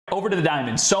Over to the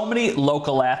diamond. So many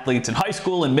local athletes in high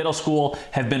school and middle school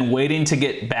have been waiting to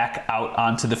get back out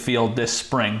onto the field this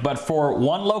spring. But for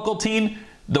one local teen,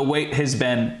 the wait has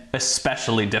been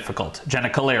especially difficult. Jenna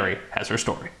Caleri has her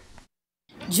story.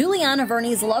 Juliana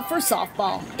Verney's love for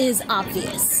softball is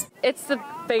obvious. It's the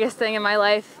biggest thing in my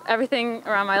life. Everything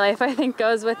around my life, I think,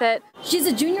 goes with it. She's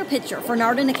a junior pitcher for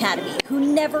Nardin Academy who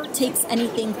never takes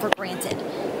anything for granted.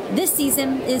 This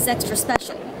season is extra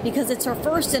special because it's her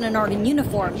first in a Nardin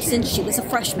uniform since she was a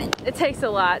freshman. It takes a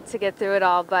lot to get through it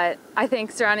all, but I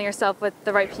think surrounding yourself with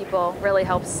the right people really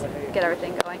helps get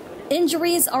everything going.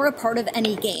 Injuries are a part of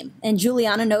any game, and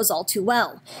Juliana knows all too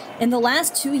well. In the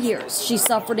last 2 years, she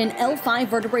suffered an L5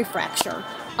 vertebrae fracture,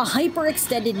 a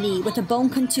hyperextended knee with a bone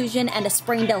contusion and a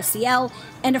sprained LCL,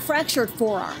 and a fractured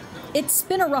forearm. It's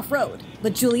been a rough road,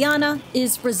 but Juliana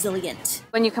is resilient.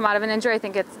 When you come out of an injury, I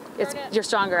think you're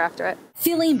stronger after it.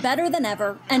 Feeling better than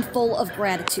ever and full of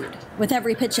gratitude. With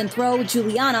every pitch and throw,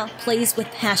 Juliana plays with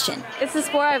passion. It's the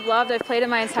sport I've loved. I've played it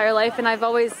my entire life, and I've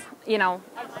always,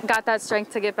 got that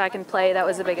strength to get back and play. That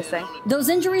was the biggest thing. Those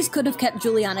injuries could have kept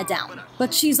Juliana down,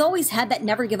 but she's always had that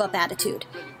never give up attitude.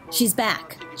 She's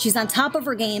back, she's on top of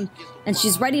her game, and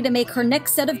she's ready to make her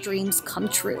next set of dreams come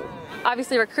true.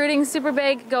 Obviously, recruiting's super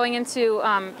big going into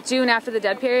June after the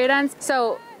dead period ends.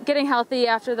 So getting healthy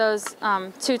after those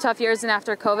 2 tough years and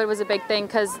after COVID was a big thing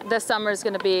because this summer is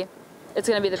going to be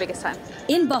the biggest time.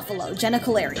 In Buffalo, Jenna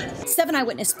Caleri, 7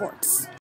 Eyewitness Sports.